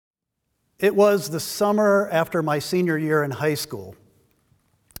It was the summer after my senior year in high school,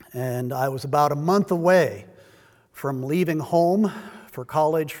 and I was about a month away from leaving home for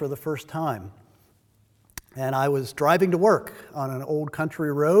college for the first time. And I was driving to work on an old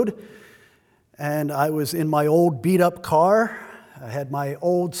country road, and I was in my old beat-up car. I had my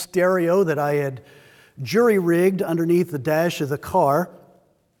old stereo that I had jury-rigged underneath the dash of the car.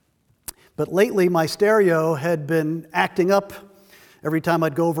 But lately, my stereo had been acting up. Every time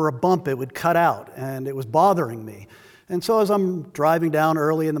I'd go over a bump, it would cut out, and it was bothering me. And so as I'm driving down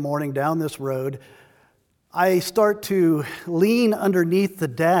early in the morning down this road, I start to lean underneath the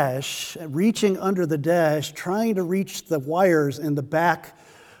dash, reaching under the dash, trying to reach the wires in the back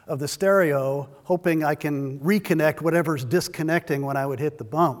of the stereo, hoping I can reconnect whatever's disconnecting when I would hit the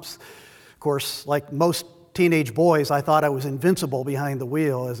bumps. Of course, like most teenage boys, I thought I was invincible behind the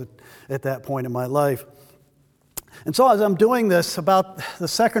wheel at that point in my life. And so as I'm doing this, about the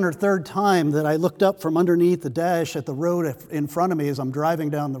second or third time that I looked up from underneath the dash at the road in front of me as I'm driving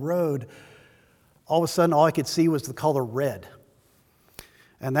down the road, all of a sudden all I could see was the color red.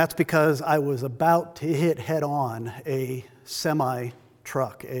 And that's because I was about to hit head-on a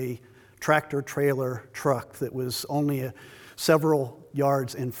semi-truck, a tractor-trailer truck that was only several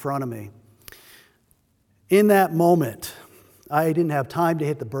yards in front of me. In that moment, I didn't have time to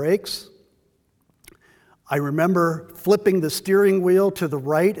hit the brakes. I remember flipping the steering wheel to the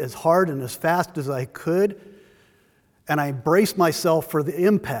right as hard and as fast as I could, and I braced myself for the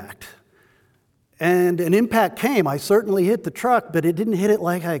impact. And an impact came. I certainly hit the truck, but it didn't hit it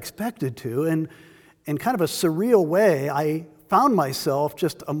like I expected to. And in kind of a surreal way, I found myself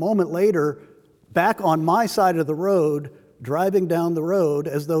just a moment later back on my side of the road, driving down the road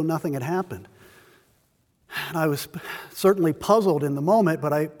as though nothing had happened. And I was certainly puzzled in the moment,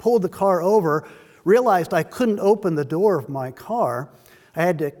 but I pulled the car over, realized I couldn't open the door of my car. I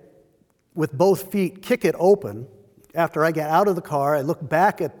had to, with both feet, kick it open. After I got out of the car, I looked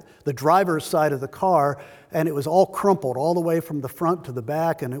back at the driver's side of the car, and it was all crumpled all the way from the front to the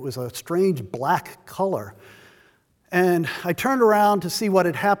back, and it was a strange black color. And I turned around to see what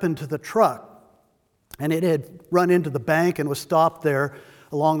had happened to the truck, and it had run into the bank and was stopped there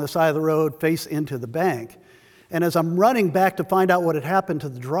along the side of the road, face into the bank. And as I'm running back to find out what had happened to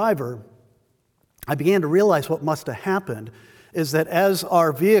the driver, I began to realize what must have happened is that as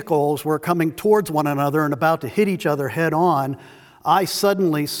our vehicles were coming towards one another and about to hit each other head on, I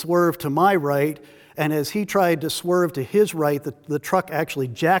suddenly swerved to my right, and as he tried to swerve to his right, the truck actually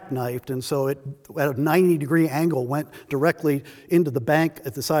jackknifed, and so it, at a 90-degree angle, went directly into the bank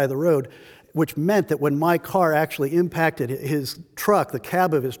at the side of the road, which meant that when my car actually impacted his truck, the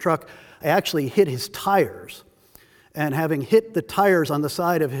cab of his truck, I actually hit his tires. And having hit the tires on the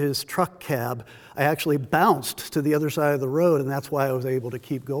side of his truck cab, I actually bounced to the other side of the road, and that's why I was able to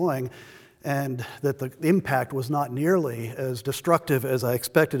keep going, and that the impact was not nearly as destructive as I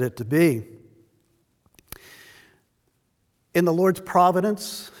expected it to be. In the Lord's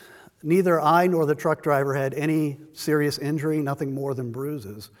providence, neither I nor the truck driver had any serious injury, nothing more than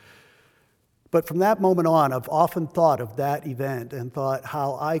bruises. But from that moment on, I've often thought of that event and thought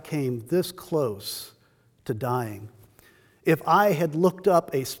how I came this close to dying. If I had looked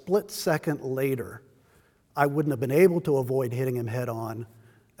up a split second later, I wouldn't have been able to avoid hitting him head on,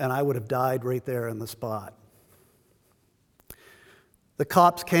 and I would have died right there in the spot. The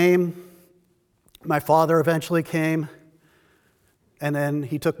cops came, my father eventually came, and then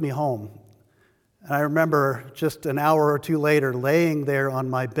he took me home. And I remember just an hour or two later laying there on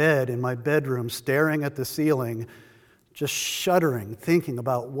my bed in my bedroom, staring at the ceiling, just shuddering, thinking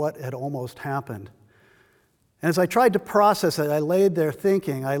about what had almost happened. And as I tried to process it, I laid there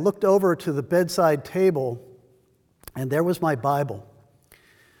thinking. I looked over to the bedside table, and there was my Bible.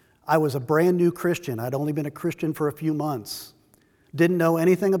 I was a brand new Christian. I'd only been a Christian for a few months. Didn't know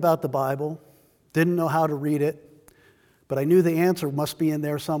anything about the Bible, didn't know how to read it, but I knew the answer must be in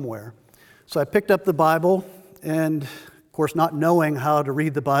there somewhere. So I picked up the Bible, and of course, not knowing how to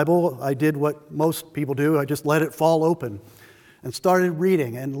read the Bible, I did what most people do. I just let it fall open and started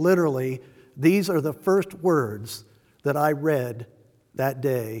reading, and literally, these are the first words that I read that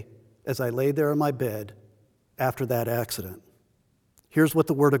day as I lay there in my bed after that accident. Here's what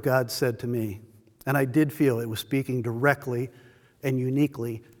the Word of God said to me, and I did feel it was speaking directly and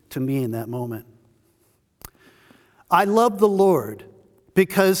uniquely to me in that moment. I love the Lord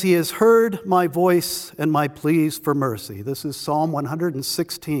because He has heard my voice and my pleas for mercy. This is Psalm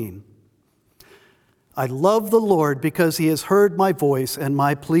 116. I love the Lord because He has heard my voice and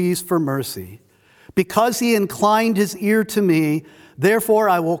my pleas for mercy. Because He inclined His ear to me, therefore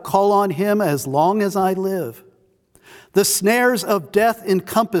I will call on Him as long as I live. The snares of death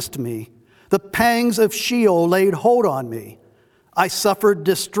encompassed me. The pangs of Sheol laid hold on me. I suffered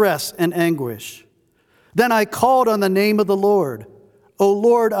distress and anguish. Then I called on the name of the Lord. O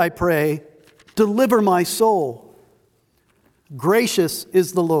Lord, I pray, deliver my soul. Gracious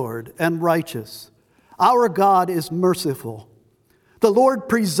is the Lord and righteous. Our God is merciful. The Lord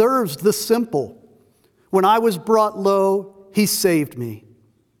preserves the simple. When I was brought low, he saved me.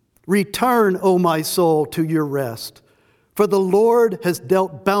 Return, O my soul, to your rest, for the Lord has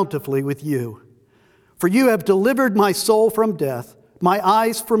dealt bountifully with you. For you have delivered my soul from death, my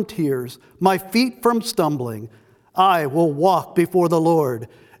eyes from tears, my feet from stumbling. I will walk before the Lord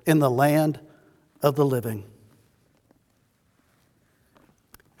in the land of the living.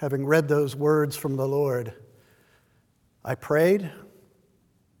 Having read those words from the Lord, I prayed,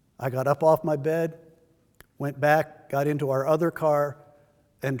 I got up off my bed, went back, got into our other car,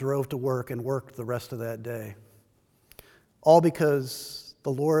 and drove to work and worked the rest of that day. All because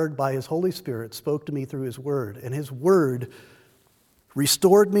the Lord, by his Holy Spirit, spoke to me through his word, and his word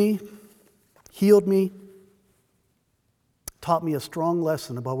restored me, healed me, taught me a strong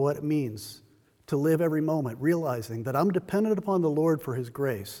lesson about what it means to live every moment, realizing that I'm dependent upon the Lord for his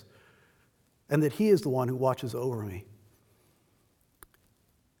grace, and that he is the one who watches over me.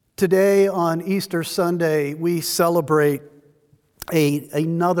 Today, on Easter Sunday, we celebrate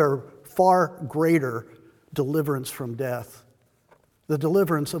another far greater deliverance from death, the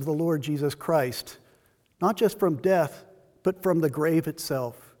deliverance of the Lord Jesus Christ, not just from death, but from the grave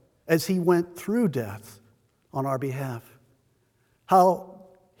itself, as he went through death on our behalf. How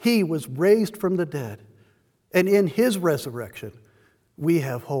he was raised from the dead, and in his resurrection, we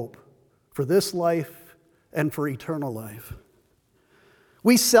have hope for this life and for eternal life.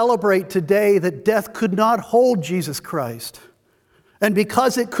 We celebrate today that death could not hold Jesus Christ. And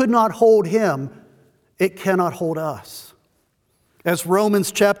because it could not hold him, it cannot hold us. As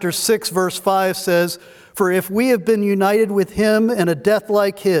Romans chapter 6, verse 5 says, "For if we have been united with him in a death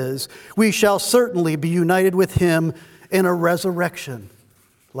like his, we shall certainly be united with him in a resurrection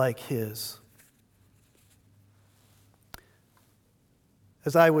like his."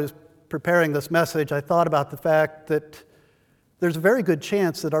 As I was preparing this message, I thought about the fact that there's a very good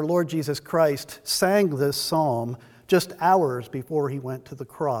chance that our Lord Jesus Christ sang this psalm just hours before he went to the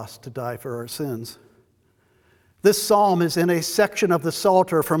cross to die for our sins. This psalm is in a section of the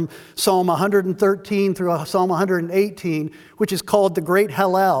Psalter from Psalm 113 through Psalm 118, which is called the Great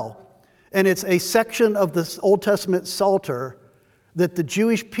Hallel. And it's a section of the Old Testament Psalter that the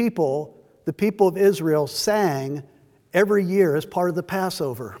Jewish people, the people of Israel, sang every year as part of the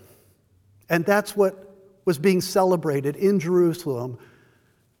Passover. And that's what was being celebrated in Jerusalem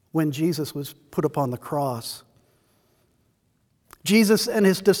when Jesus was put upon the cross. Jesus and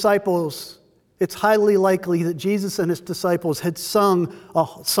his disciples, it's highly likely that Jesus and his disciples had sung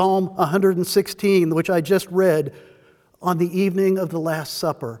Psalm 116, which I just read, on the evening of the Last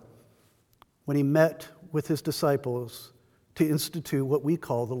Supper, when he met with his disciples to institute what we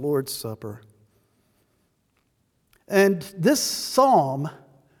call the Lord's Supper. And this psalm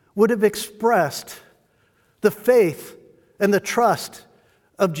would have expressed the faith and the trust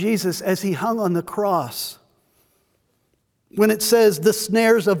of Jesus as he hung on the cross. When it says, "The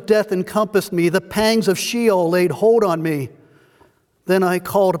snares of death encompassed me, the pangs of Sheol laid hold on me, then I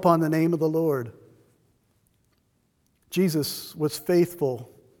called upon the name of the Lord." Jesus was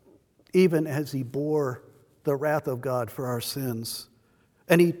faithful even as he bore the wrath of God for our sins.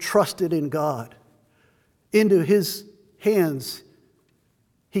 And he trusted in God. Into his hands,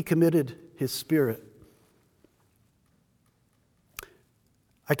 he committed his spirit.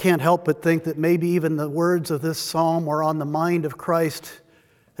 I can't help but think that maybe even the words of this psalm were on the mind of Christ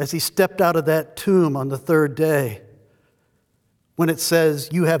as he stepped out of that tomb on the third day. When it says,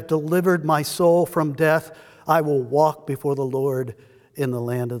 "You have delivered my soul from death, I will walk before the Lord in the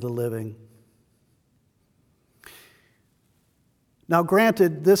land of the living." Now,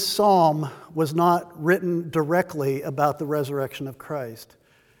 granted, this psalm was not written directly about the resurrection of Christ.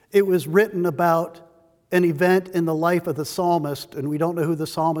 It was written about an event in the life of the psalmist, and we don't know who the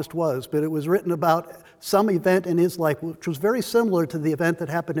psalmist was, but it was written about some event in his life which was very similar to the event that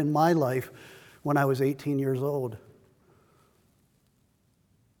happened in my life when I was 18 years old.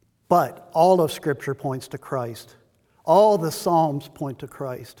 But all of Scripture points to Christ. All the Psalms point to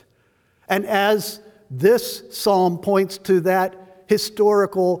Christ. And as this psalm points to that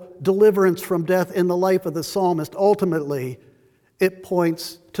historical deliverance from death in the life of the psalmist, ultimately it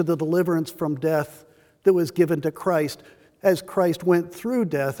points to the deliverance from death that was given to Christ as Christ went through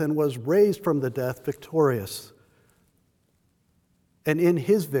death and was raised from the death victorious. And in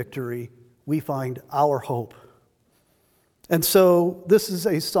his victory, we find our hope. And so this is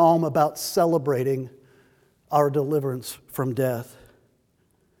a psalm about celebrating our deliverance from death.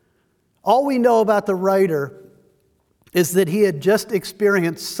 All we know about the writer is that he had just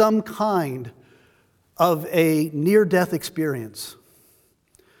experienced some kind of a near-death experience.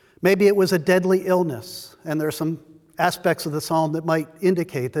 Maybe it was a deadly illness, and there are some aspects of the psalm that might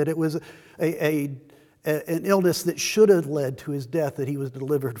indicate that it was an illness that should have led to his death that he was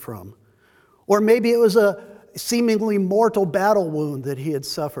delivered from. Or maybe it was a seemingly mortal battle wound that he had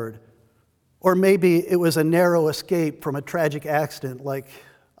suffered. Or maybe it was a narrow escape from a tragic accident like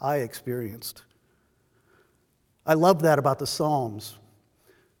I experienced. I love that about the Psalms.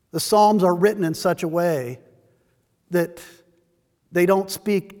 The Psalms are written in such a way that they don't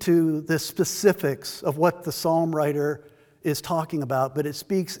speak to the specifics of what the psalm writer is talking about, but it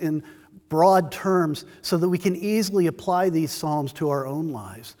speaks in broad terms so that we can easily apply these psalms to our own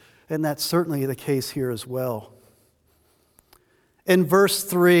lives. And that's certainly the case here as well. In verse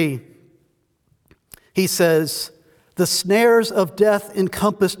 3, he says, "The snares of death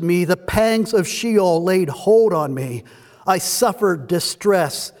encompassed me, the pangs of Sheol laid hold on me. I suffered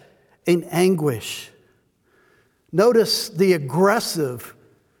distress and anguish." Notice the aggressive,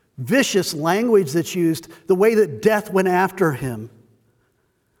 vicious language that's used, the way that death went after him.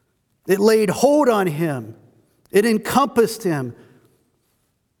 It laid hold on him. It encompassed him.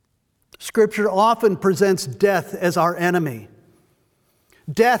 Scripture often presents death as our enemy.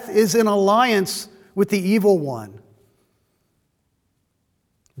 Death is in alliance with the evil one.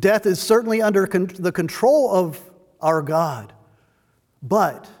 Death is certainly under the control of our God,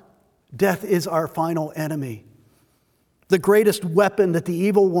 but death is our final enemy. The greatest weapon that the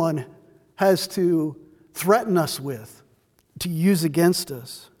evil one has to threaten us with, to use against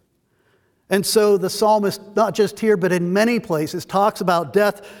us. And so the psalmist, not just here, but in many places, talks about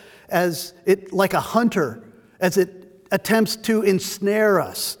death as it like a hunter, as it attempts to ensnare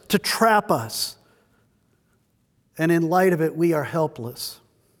us, to trap us. And in light of it, we are helpless.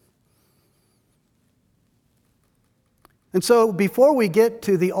 And so before we get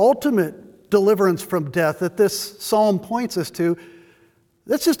to the ultimate deliverance from death that this psalm points us to,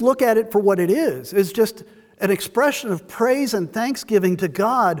 let's just look at it for what it is. It's just an expression of praise and thanksgiving to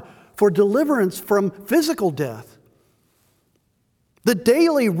God for deliverance from physical death. The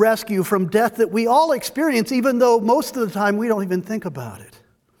daily rescue from death that we all experience, even though most of the time we don't even think about it.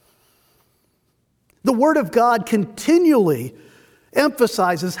 The Word of God continually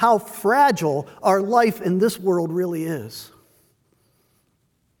emphasizes how fragile our life in this world really is.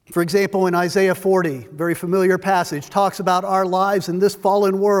 For example, in Isaiah 40, very familiar passage, talks about our lives in this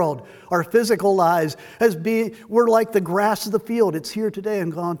fallen world, our physical lives, we're like the grass of the field. It's here today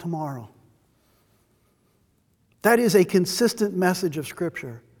and gone tomorrow. That is a consistent message of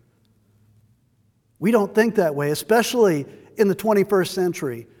Scripture. We don't think that way, especially in the 21st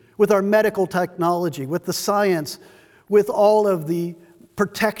century, with our medical technology, with the science, with all of the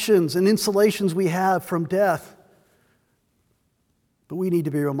protections and insulations we have from death. But we need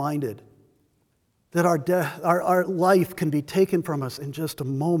to be reminded that our life can be taken from us in just a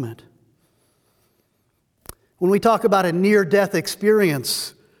moment. When we talk about a near-death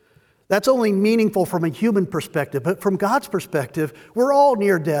experience, that's only meaningful from a human perspective, but from God's perspective, we're all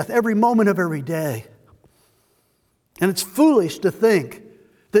near death every moment of every day. And it's foolish to think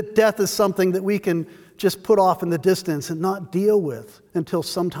that death is something that we can just put off in the distance and not deal with until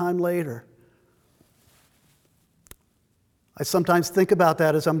sometime later. I sometimes think about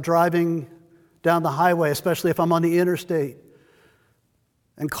that as I'm driving down the highway, especially if I'm on the interstate,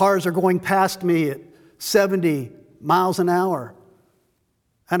 and cars are going past me at 70 miles an hour.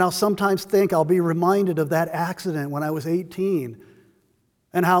 And I'll sometimes think I'll be reminded of that accident when I was 18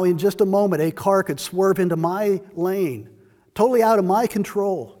 and how in just a moment a car could swerve into my lane, totally out of my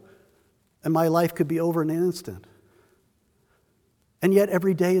control, and my life could be over in an instant. And yet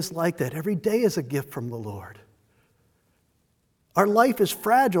every day is like that. Every day is a gift from the Lord. Our life is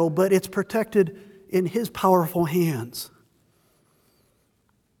fragile, but it's protected in His powerful hands.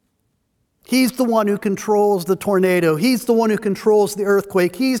 He's the one who controls the tornado. He's the one who controls the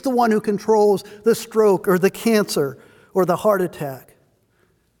earthquake. He's the one who controls the stroke or the cancer or the heart attack.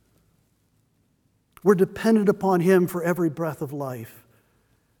 We're dependent upon Him for every breath of life.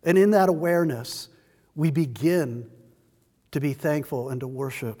 And in that awareness, we begin to be thankful and to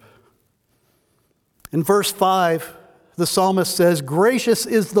worship. In verse 5, the psalmist says, "Gracious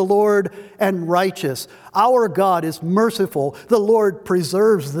is the Lord and righteous. Our God is merciful. The Lord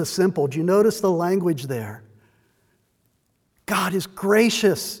preserves the simple." Do you notice the language there? God is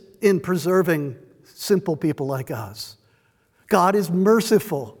gracious in preserving simple people like us. God is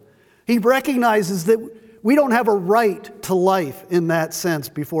merciful. He recognizes that we don't have a right to life in that sense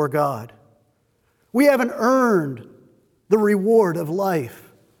before God. We haven't earned the reward of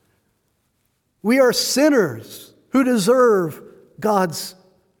life. We are sinners who deserve God's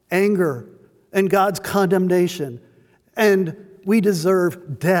anger and God's condemnation, and we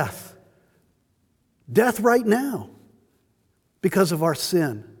deserve death. Death right now because of our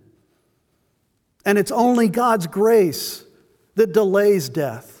sin. And it's only God's grace that delays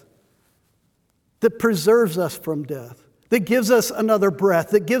death, that preserves us from death, that gives us another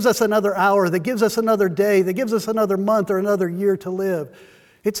breath, that gives us another hour, that gives us another day, that gives us another month or another year to live.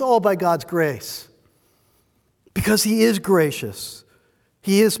 It's all by God's grace. Because He is gracious.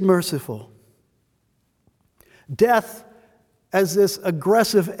 He is merciful. Death as this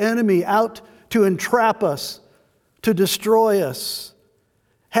aggressive enemy out to entrap us, to destroy us,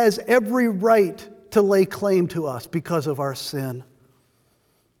 has every right to lay claim to us because of our sin.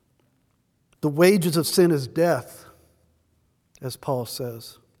 The wages of sin is death, as Paul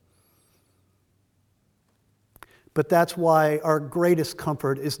says. But that's why our greatest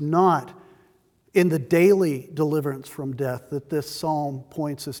comfort is not in the daily deliverance from death that this psalm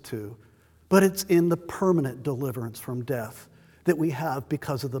points us to, but it's in the permanent deliverance from death that we have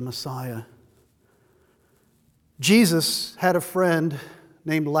because of the Messiah. Jesus had a friend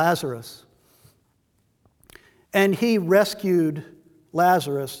named Lazarus, and He rescued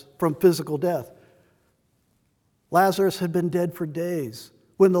Lazarus from physical death. Lazarus had been dead for days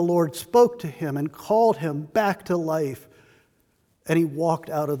when the Lord spoke to him and called him back to life, and he walked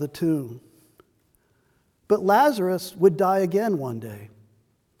out of the tomb. But Lazarus would die again one day.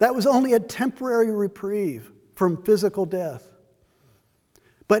 That was only a temporary reprieve from physical death.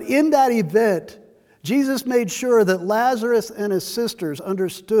 But in that event, Jesus made sure that Lazarus and his sisters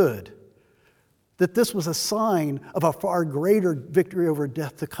understood that this was a sign of a far greater victory over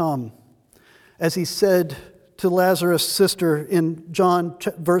death to come. As He said to Lazarus' sister in John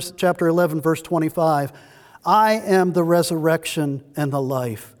chapter 11, verse 25, "I am the resurrection and the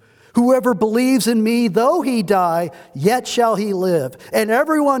life. Whoever believes in me, though he die, yet shall he live. And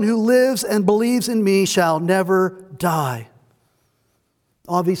everyone who lives and believes in me shall never die."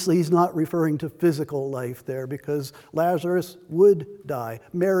 Obviously, He's not referring to physical life there, because Lazarus would die.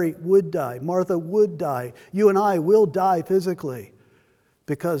 Mary would die. Martha would die. You and I will die physically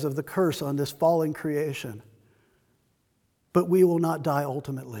because of the curse on this fallen creation. But we will not die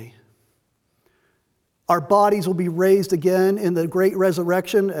ultimately. Our bodies will be raised again in the great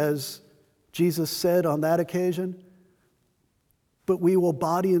resurrection, as Jesus said on that occasion. But we will,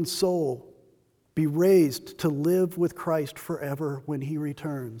 body and soul, be raised to live with Christ forever when He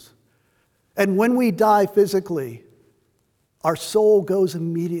returns. And when we die physically, our soul goes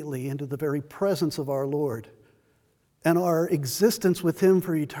immediately into the very presence of our Lord. And our existence with Him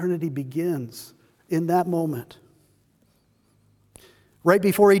for eternity begins in that moment. Right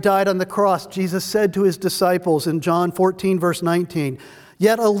before He died on the cross, Jesus said to His disciples in John 14, verse 19,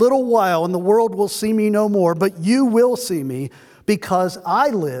 "Yet a little while and the world will see me no more, but you will see me. Because I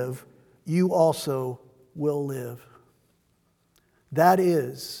live, you also will live." That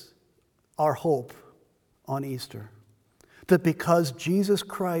is our hope on Easter. That because Jesus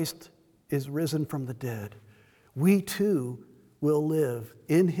Christ is risen from the dead, we too will live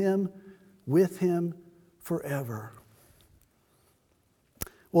in Him, with Him forever.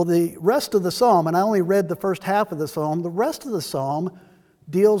 Well, the rest of the psalm, and I only read the first half of the psalm, the rest of the psalm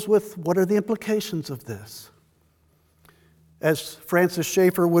deals with what are the implications of this. As Francis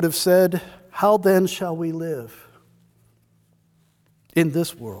Schaeffer would have said, how then shall we live in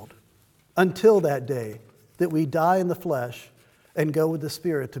this world until that day that we die in the flesh and go with the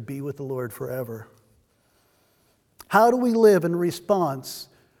Spirit to be with the Lord forever? How do we live in response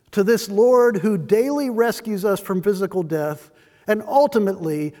to this Lord who daily rescues us from physical death and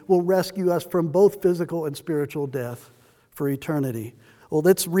ultimately will rescue us from both physical and spiritual death for eternity? Well,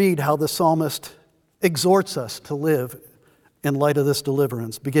 let's read how the psalmist exhorts us to live in light of this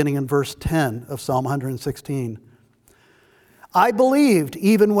deliverance, beginning in verse 10 of Psalm 116. "I believed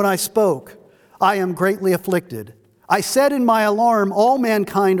even when I spoke. I am greatly afflicted. I said in my alarm, all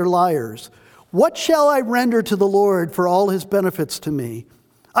mankind are liars. What shall I render to the Lord for all His benefits to me?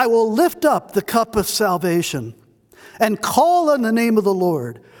 I will lift up the cup of salvation and call on the name of the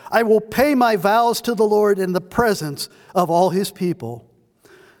Lord. I will pay my vows to the Lord in the presence of all His people.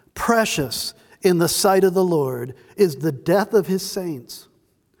 Precious in the sight of the Lord is the death of His saints.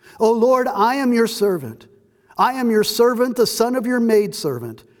 O Lord, I am your servant. I am your servant, the son of your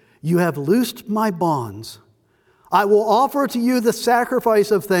maidservant. You have loosed my bonds. I will offer to you the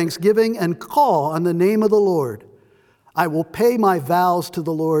sacrifice of thanksgiving and call on the name of the Lord. I will pay my vows to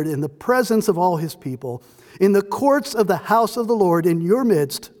the Lord in the presence of all his people, in the courts of the house of the Lord, in your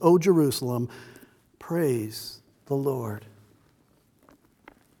midst, O Jerusalem. Praise the Lord.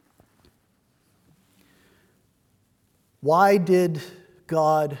 Why did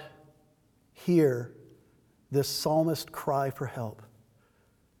God hear this psalmist cry for help,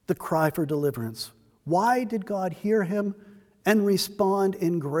 the cry for deliverance? Why did God hear him and respond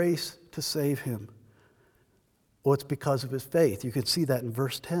in grace to save him? Well, it's because of his faith. You can see that in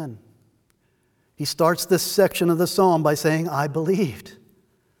verse 10. He starts this section of the psalm by saying, I believed.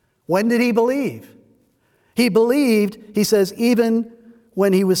 When did he believe? He believed, he says, even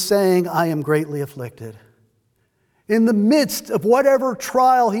when he was saying, I am greatly afflicted. In the midst of whatever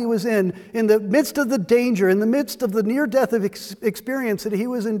trial he was in the midst of the danger, in the midst of the near-death experience that he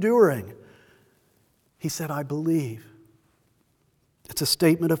was enduring, he said, I believe. It's a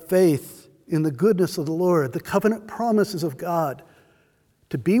statement of faith in the goodness of the Lord, the covenant promises of God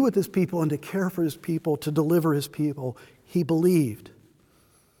to be with his people and to care for his people, to deliver his people. He believed.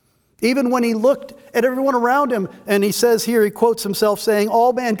 Even when he looked at everyone around him, and he says here, he quotes himself saying,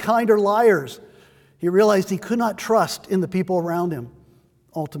 all mankind are liars. He realized he could not trust in the people around him,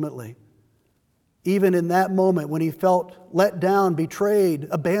 ultimately. Even in that moment when he felt let down, betrayed,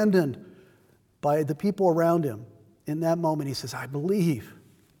 abandoned by the people around him, in that moment he says, I believe.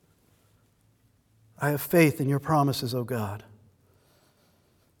 I have faith in your promises, O God.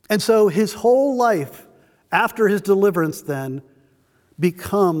 And so his whole life after his deliverance then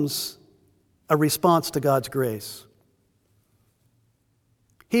becomes a response to God's grace.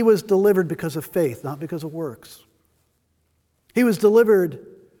 He was delivered because of faith, not because of works. He was delivered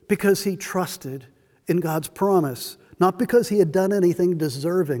because he trusted in God's promise, not because he had done anything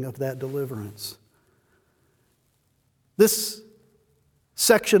deserving of that deliverance. This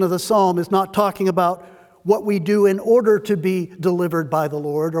section of the psalm is not talking about what we do in order to be delivered by the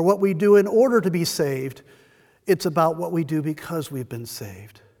Lord or what we do in order to be saved. It's about what we do because we've been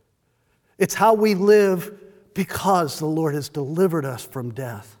saved. It's how we live because the Lord has delivered us from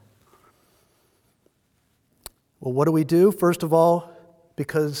death. Well, what do we do? First of all,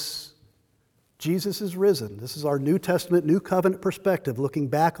 because Jesus is risen. This is our New Testament, New Covenant perspective, looking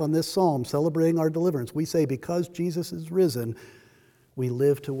back on this psalm, celebrating our deliverance. We say, because Jesus is risen, we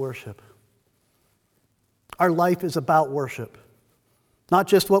live to worship. Our life is about worship. Not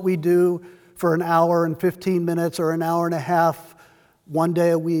just what we do for an hour and 15 minutes or an hour and a half, one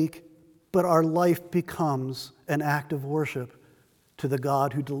day a week, but our life becomes an act of worship to the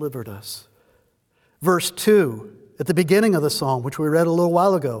God who delivered us. Verse 2, at the beginning of the psalm, which we read a little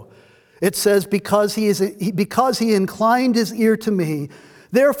while ago, it says, because he inclined his ear to me,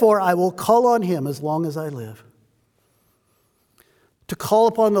 therefore I will call on him as long as I live. To call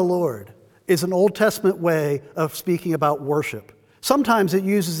upon the Lord is an Old Testament way of speaking about worship. Sometimes it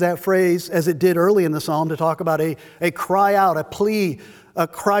uses that phrase, as it did early in the psalm, to talk about a cry out, a plea, a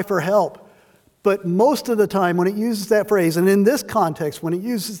cry for help. But most of the time when it uses that phrase, and in this context, when it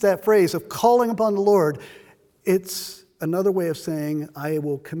uses that phrase of calling upon the Lord, it's another way of saying, I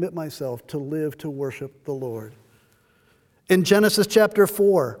will commit myself to live to worship the Lord. In Genesis chapter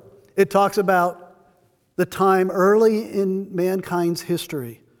 4, it talks about the time early in mankind's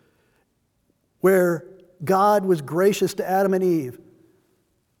history where God was gracious to Adam and Eve,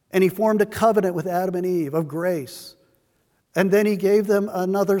 and he formed a covenant with Adam and Eve of grace. And then he gave them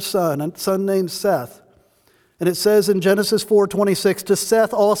another son, a son named Seth. And it says in Genesis 4:26, to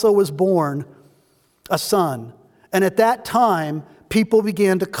Seth also was born a son. And at that time, people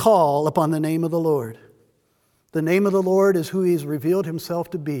began to call upon the name of the Lord. The name of the Lord is who he's revealed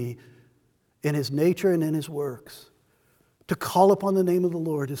himself to be in his nature and in his works. To call upon the name of the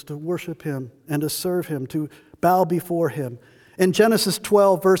Lord is to worship him and to serve him, to bow before him. In Genesis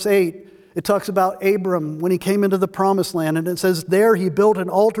 12, verse 8, it talks about Abram when he came into the promised land, and it says, there he built an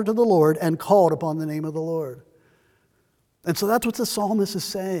altar to the Lord and called upon the name of the Lord. And so that's what the psalmist is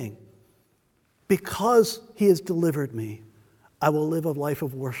saying. Because he has delivered me, I will live a life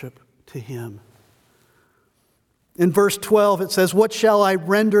of worship to him. In verse 12, it says, what shall I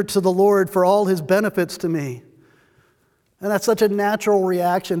render to the Lord for all his benefits to me? And that's such a natural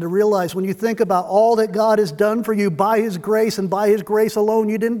reaction to realize when you think about all that God has done for you by his grace and by his grace alone,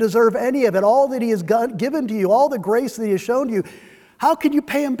 you didn't deserve any of it. All that he has given to you, all the grace that he has shown you, how can you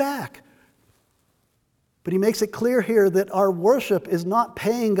pay him back? But he makes it clear here that our worship is not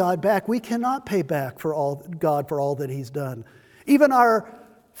paying God back. We cannot pay back for God for all that he's done. Even our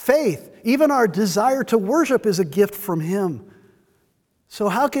faith, even our desire to worship is a gift from him. So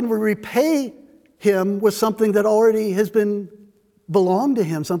how can we repay him with something that already has been belonged to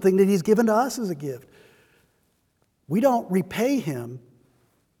him, something that he's given to us as a gift? we don't repay him.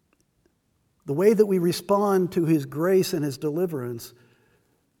 The way that we respond to his grace and his deliverance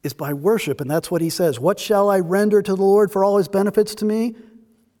is by worship. And that's what he says. What shall I render to the Lord for all his benefits to me?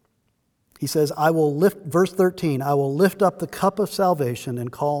 He says, verse 13, I will lift up the cup of salvation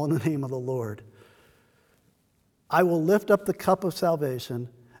and call on the name of the Lord. I will lift up the cup of salvation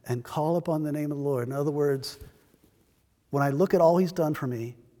and call upon the name of the Lord. In other words, when I look at all he's done for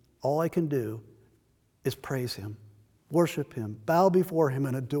me, all I can do is praise him, worship him, bow before him,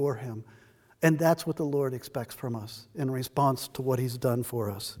 and adore him. And that's what the Lord expects from us in response to what he's done for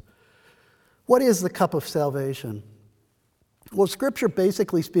us. What is the cup of salvation? Well, Scripture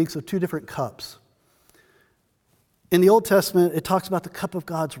basically speaks of two different cups. In the Old Testament, it talks about the cup of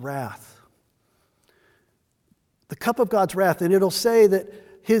God's wrath. The cup of God's wrath, and it'll say that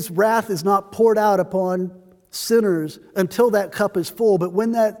his wrath is not poured out upon sinners until that cup is full. But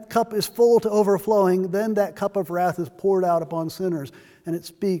when that cup is full to overflowing, then that cup of wrath is poured out upon sinners. And it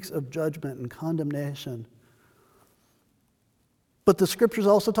speaks of judgment and condemnation. But the Scriptures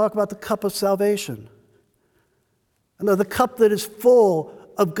also talk about the cup of salvation. And the cup that is full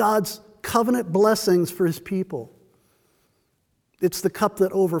of God's covenant blessings for his people. It's the cup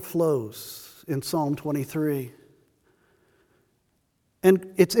that overflows in Psalm 23.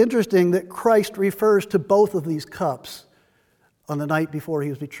 And it's interesting that Christ refers to both of these cups on the night before he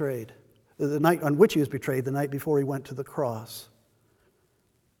was betrayed. The night on which he was betrayed, the night before he went to the cross.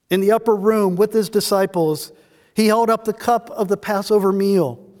 In the upper room with his disciples, he held up the cup of the Passover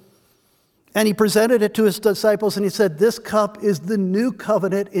meal. And he presented it to his disciples and he said, this cup is the new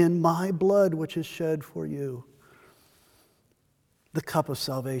covenant in my blood, which is shed for you. The cup of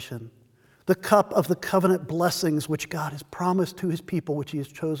salvation. The cup of the covenant blessings which God has promised to his people, which he has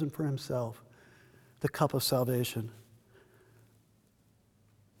chosen for himself. The cup of salvation.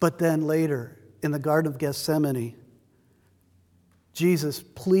 But then later, in the Garden of Gethsemane, Jesus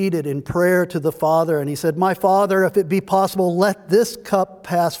pleaded in prayer to the Father, and he said, my Father, if it be possible, let this cup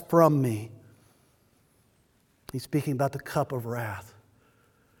pass from me. He's speaking about the cup of wrath.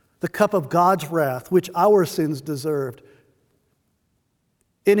 The cup of God's wrath, which our sins deserved.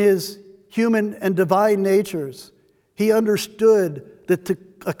 In his human and divine natures, he understood that to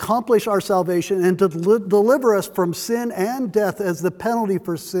accomplish our salvation and to deliver us from sin and death as the penalty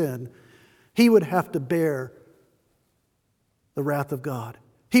for sin, he would have to bear the wrath of God.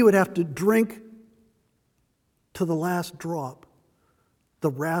 He would have to drink to the last drop the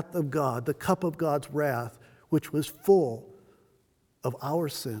wrath of God, the cup of God's wrath, which was full of our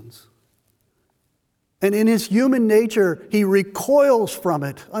sins. And in his human nature, he recoils from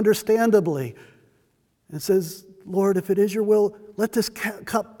it, understandably, and says, Lord, if it is your will, let this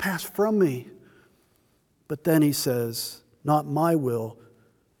cup pass from me. But then he says, not my will,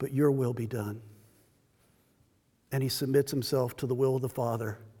 but your will be done. And he submits himself to the will of the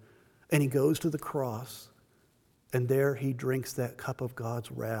Father. And he goes to the cross. And there he drinks that cup of God's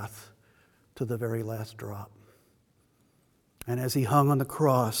wrath to the very last drop. And as he hung on the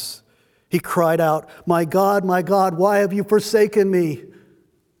cross, he cried out, my God, why have you forsaken me?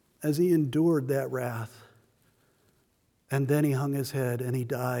 As he endured that wrath. And then he hung his head and he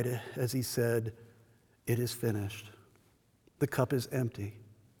died as he said, it is finished. The cup is empty.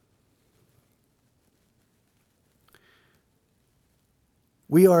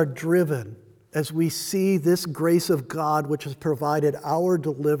 We are driven as we see this grace of God which has provided our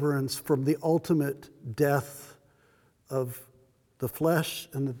deliverance from the ultimate death of the flesh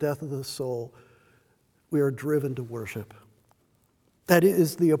and the death of the soul. We are driven to worship. That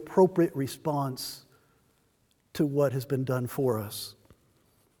is the appropriate response to what has been done for us.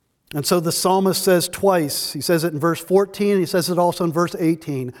 And so the psalmist says twice, he says it in verse 14, he says it also in verse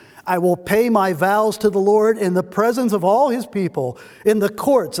 18, I will pay my vows to the Lord in the presence of all his people, in the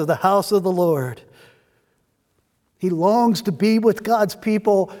courts of the house of the Lord. He longs to be with God's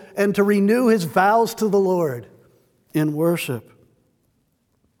people and to renew his vows to the Lord in worship.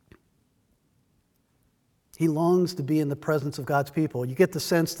 He longs to be in the presence of God's people. You get the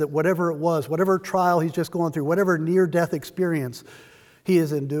sense that whatever it was, whatever trial he's just going through, whatever near-death experience he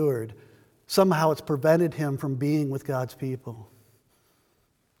has endured, somehow it's prevented him from being with God's people.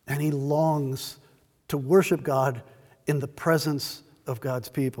 And he longs to worship God in the presence of God's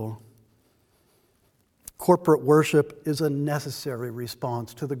people. Corporate worship is a necessary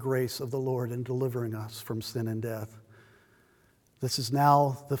response to the grace of the Lord in delivering us from sin and death. This is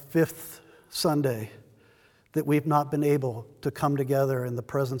now the 5th Sunday that we've not been able to come together in the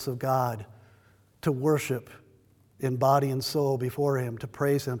presence of God to worship in body and soul before him, to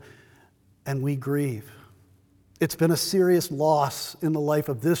praise him, and we grieve. It's been a serious loss in the life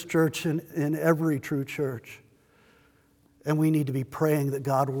of this church and in every true church. And we need to be praying that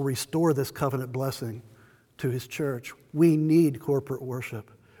God will restore this covenant blessing to his church. We need corporate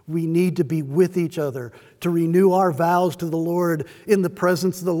worship. We need to be with each other, to renew our vows to the Lord in the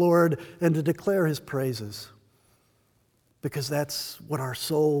presence of the Lord and to declare his praises. Because that's what our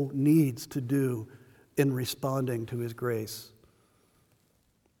soul needs to do in responding to his grace.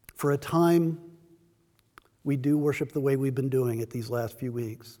 For a time, we do worship the way we've been doing it these last few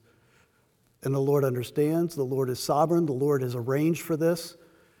weeks. And the Lord understands, the Lord is sovereign, the Lord has arranged for this.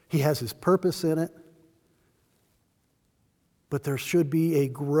 He has his purpose in it. But there should be a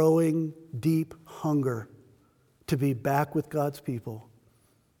growing, deep hunger to be back with God's people,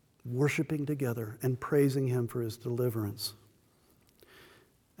 worshiping together and praising him for his deliverance.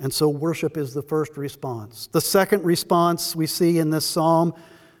 And so worship is the first response. The second response we see in this psalm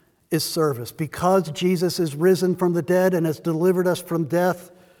is service. Because Jesus is risen from the dead and has delivered us from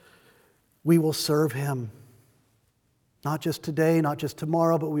death, we will serve him. Not just today, not just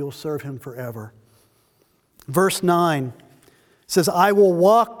tomorrow, but we will serve him forever. Verse 9 says, I will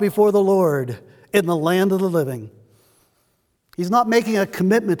walk before the Lord in the land of the living. He's not making a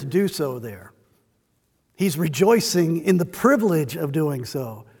commitment to do so there. He's rejoicing in the privilege of doing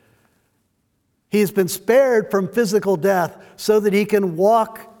so. He has been spared from physical death so that he can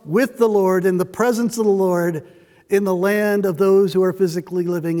walk with the Lord in the presence of the Lord in the land of those who are physically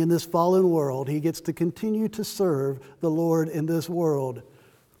living in this fallen world. He gets to continue to serve the Lord in this world.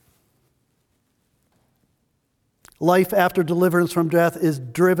 Life after deliverance from death is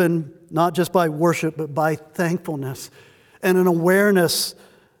driven not just by worship, but by thankfulness and an awareness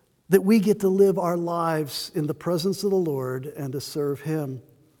that we get to live our lives in the presence of the Lord and to serve him.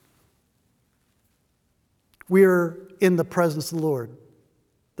 We are in the presence of the Lord.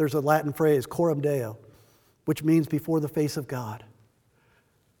 There's a Latin phrase, coram Deo, which means before the face of God.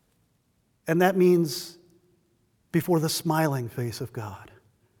 And that means before the smiling face of God.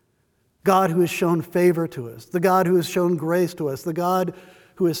 God who has shown favor to us, the God who has shown grace to us, the God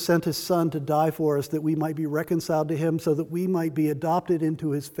who has sent his Son to die for us that we might be reconciled to him so that we might be adopted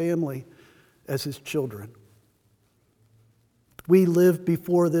into his family as his children. We live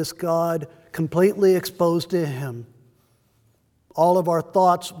before this God completely exposed to him. All of our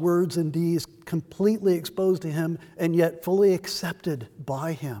thoughts, words, and deeds completely exposed to him and yet fully accepted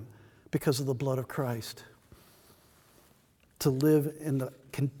by him because of the blood of Christ. To live in the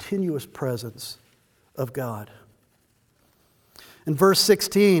continuous presence of God. In verse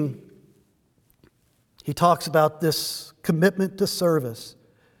 16, he talks about this commitment to service.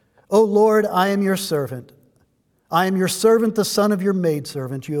 O Lord, I am your servant. I am your servant, the son of your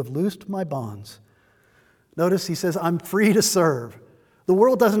maidservant. You have loosed my bonds. Notice he says, I'm free to serve. The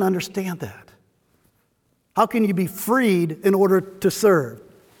world doesn't understand that. How can you be freed in order to serve?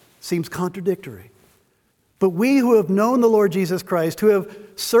 Seems contradictory. But we who have known the Lord Jesus Christ, who have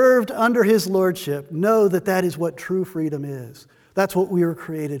served under his lordship, know that that is what true freedom is. That's what we were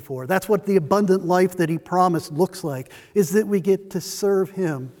created for. That's what the abundant life that he promised looks like, is that we get to serve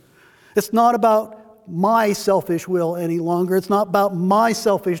him. It's not about my selfish will any longer. It's not about my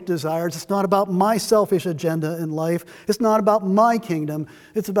selfish desires. It's not about my selfish agenda in life. It's not about my kingdom.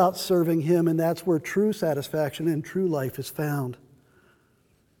 It's about serving him, and that's where true satisfaction and true life is found.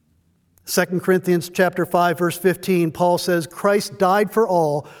 2 Corinthians chapter 5, verse 15, Paul says, Christ died for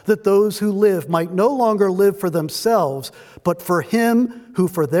all, that those who live might no longer live for themselves, but for him who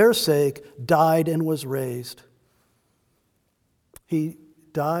for their sake died and was raised. He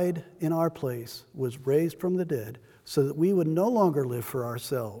died in our place, was raised from the dead, so that we would no longer live for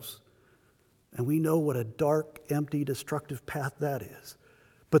ourselves. And we know what a dark, empty, destructive path that is,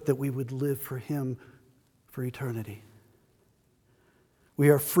 but that we would live for him for eternity. We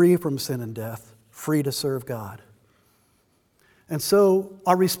are free from sin and death, free to serve God. And so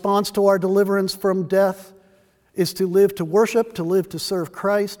our response to our deliverance from death is to live to worship, to live to serve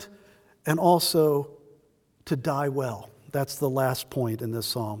Christ, and also to die well. That's the last point in this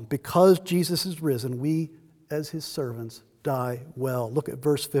psalm. Because Jesus is risen, we, as his servants, die well. Look at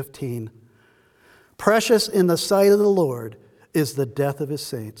verse 15. Precious in the sight of the Lord is the death of his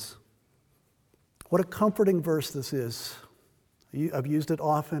saints. What a comforting verse this is. I've used it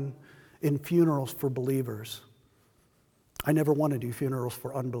often in funerals for believers. I never want to do funerals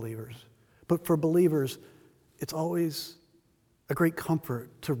for unbelievers. But for believers, it's always a great comfort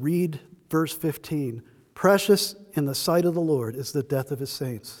to read verse 15. Precious in the sight of the Lord is the death of his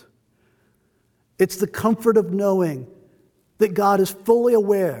saints. It's the comfort of knowing that God is fully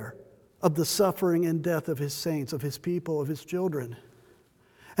aware of the suffering and death of his saints, of his people, of his children,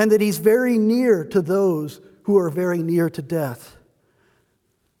 and that he's very near to those who are very near to death.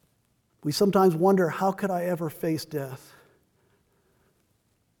 We sometimes wonder, how could I ever face death?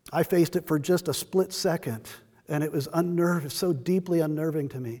 I faced it for just a split second, and it was so deeply unnerving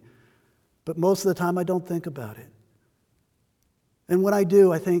to me. But most of the time, I don't think about it. And when I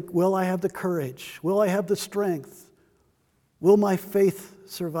do, I think, will I have the courage? Will I have the strength? Will my faith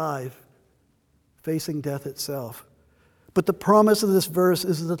survive facing death itself? But the promise of this verse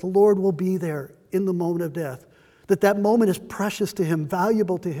is that the Lord will be there in the moment of death, that moment is precious to him,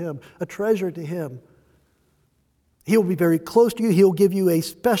 valuable to him, a treasure to him. He'll be very close to you. He'll give you a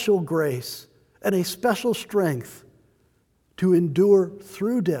special grace and a special strength to endure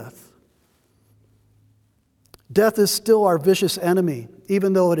through death. Death is still our vicious enemy,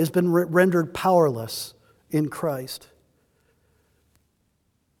 even though it has been rendered powerless in Christ.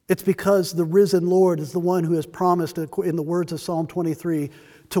 It's because the risen Lord is the one who has promised, in the words of Psalm 23,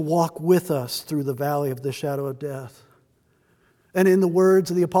 to walk with us through the valley of the shadow of death. And in the words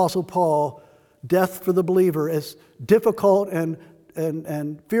of the Apostle Paul, death for the believer, as difficult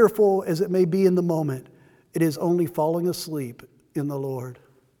and fearful as it may be in the moment, it is only falling asleep in the Lord.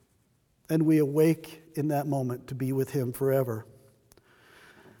 And we awake in that moment to be with him forever.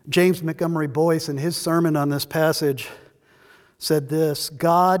 James Montgomery Boyce, in his sermon on this passage, said this: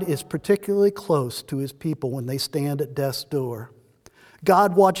 God is particularly close to his people when they stand at death's door.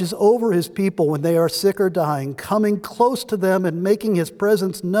 God watches over his people when they are sick or dying, coming close to them and making his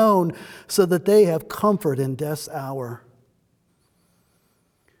presence known so that they have comfort in death's hour.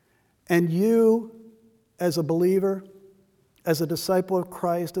 And you, as a believer, as a disciple of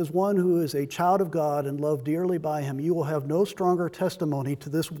Christ, as one who is a child of God and loved dearly by him, you will have no stronger testimony to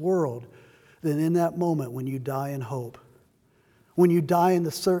this world than in that moment when you die in hope. When you die in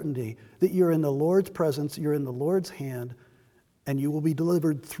the certainty that you're in the Lord's presence, you're in the Lord's hand, and you will be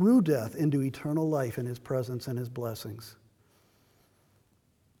delivered through death into eternal life in his presence and his blessings.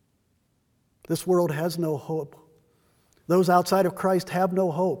 This world has no hope. Those outside of Christ have no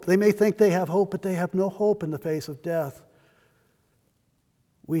hope. They may think they have hope, but they have no hope in the face of death.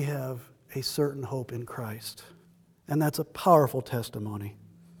 We have a certain hope in Christ, and that's a powerful testimony.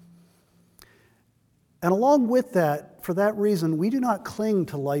 And along with that, for that reason, we do not cling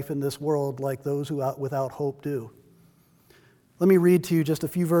to life in this world like those who without hope do. Let me read to you just a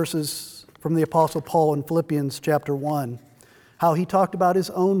few verses from the Apostle Paul in Philippians chapter 1, how he talked about his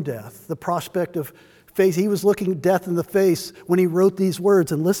own death, the prospect of face. He was looking death in the face when he wrote these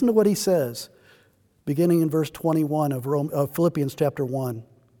words. And listen to what he says, beginning in verse 21 of Philippians chapter 1.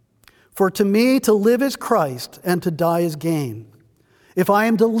 For to me to live is Christ, and to die is gain. If I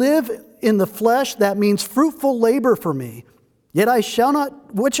am to live in the flesh, that means fruitful labor for me. Yet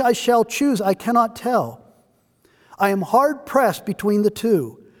which I shall choose, I cannot tell. I am hard pressed between the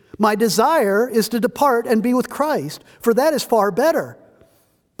two. My desire is to depart and be with Christ, for that is far better.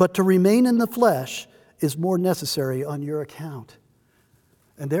 But to remain in the flesh is more necessary on your account.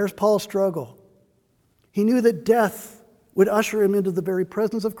 And there's Paul's struggle. He knew that death would usher him into the very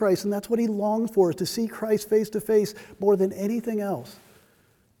presence of Christ, and that's what he longed for, is to see Christ face to face more than anything else.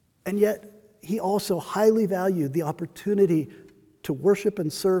 And yet, he also highly valued the opportunity to worship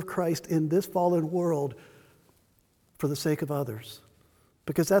and serve Christ in this fallen world for the sake of others.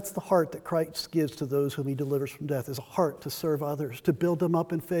 Because that's the heart that Christ gives to those whom he delivers from death, is a heart to serve others, to build them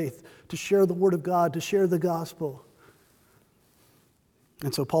up in faith, to share the word of God, to share the gospel.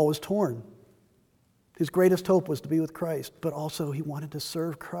 And so Paul was torn. His greatest hope was to be with Christ, but also he wanted to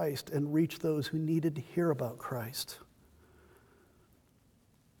serve Christ and reach those who needed to hear about Christ.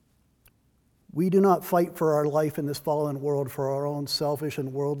 We do not fight for our life in this fallen world for our own selfish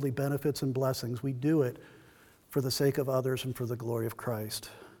and worldly benefits and blessings. We do it for the sake of others and for the glory of Christ.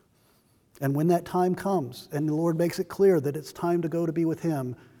 And when that time comes, and the Lord makes it clear that it's time to go to be with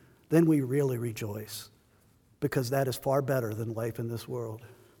him, then we really rejoice, because that is far better than life in this world.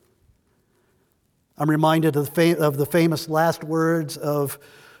 I'm reminded of the famous last words of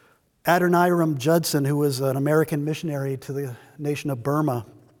Adoniram Judson, who was an American missionary to the nation of Burma.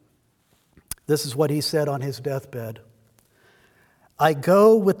 This is what he said on his deathbed. I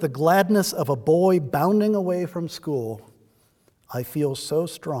go with the gladness of a boy bounding away from school. I feel so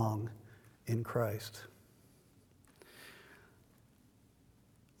strong in Christ.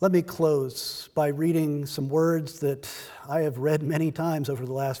 Let me close by reading some words that I have read many times over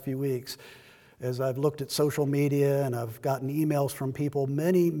the last few weeks. As I've looked at social media and I've gotten emails from people,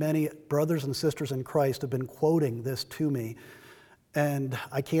 many brothers and sisters in Christ have been quoting this to me. And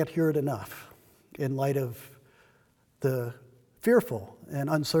I can't hear it enough in light of the fearful and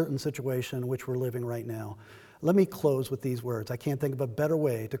uncertain situation in which we're living right now. Let me close with these words. I can't think of a better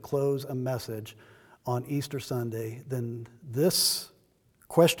way to close a message on Easter Sunday than this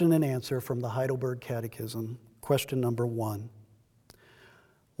question and answer from the Heidelberg Catechism. Question number 1.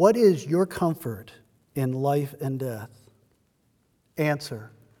 What is your comfort in life and death?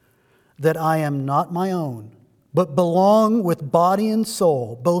 Answer, that I am not my own, but belong with body and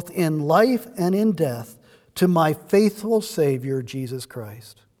soul, both in life and in death, to my faithful Savior, Jesus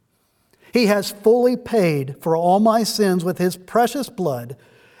Christ. He has fully paid for all my sins with his precious blood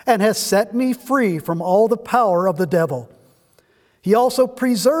and has set me free from all the power of the devil. He also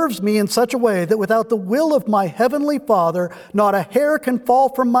preserves me in such a way that without the will of my heavenly Father, not a hair can fall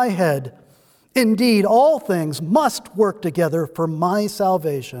from my head. Indeed, all things must work together for my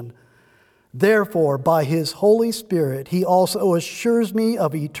salvation. Therefore, by his Holy Spirit, he also assures me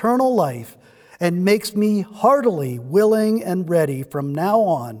of eternal life and makes me heartily willing and ready from now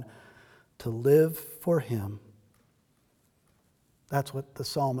on to live for him. That's what the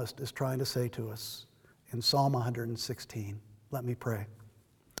psalmist is trying to say to us in Psalm 116. Let me pray.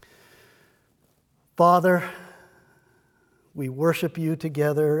 Father, we worship you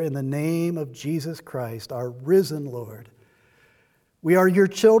together in the name of Jesus Christ, our risen Lord. We are your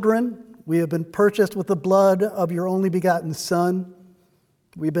children. We have been purchased with the blood of your only begotten Son.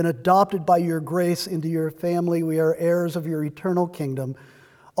 We've been adopted by your grace into your family. We are heirs of your eternal kingdom.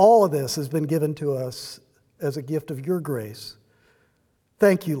 All of this has been given to us as a gift of your grace.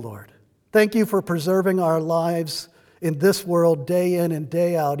 Thank you, Lord. Thank you for preserving our lives in this world day in and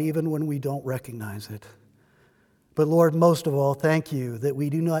day out, even when we don't recognize it. But Lord, most of all, thank you that we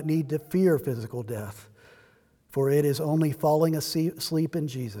do not need to fear physical death, for it is only falling asleep in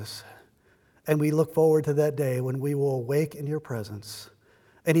Jesus. And we look forward to that day when we will awake in your presence.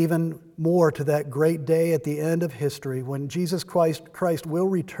 And even more to that great day at the end of history when Jesus Christ will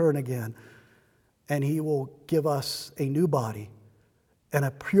return again, and he will give us a new body and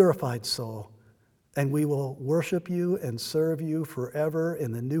a purified soul, and we will worship you and serve you forever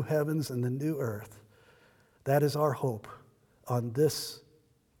in the new heavens and the new earth. That is our hope on this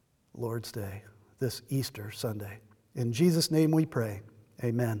Lord's Day, this Easter Sunday. In Jesus' name we pray.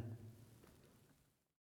 Amen.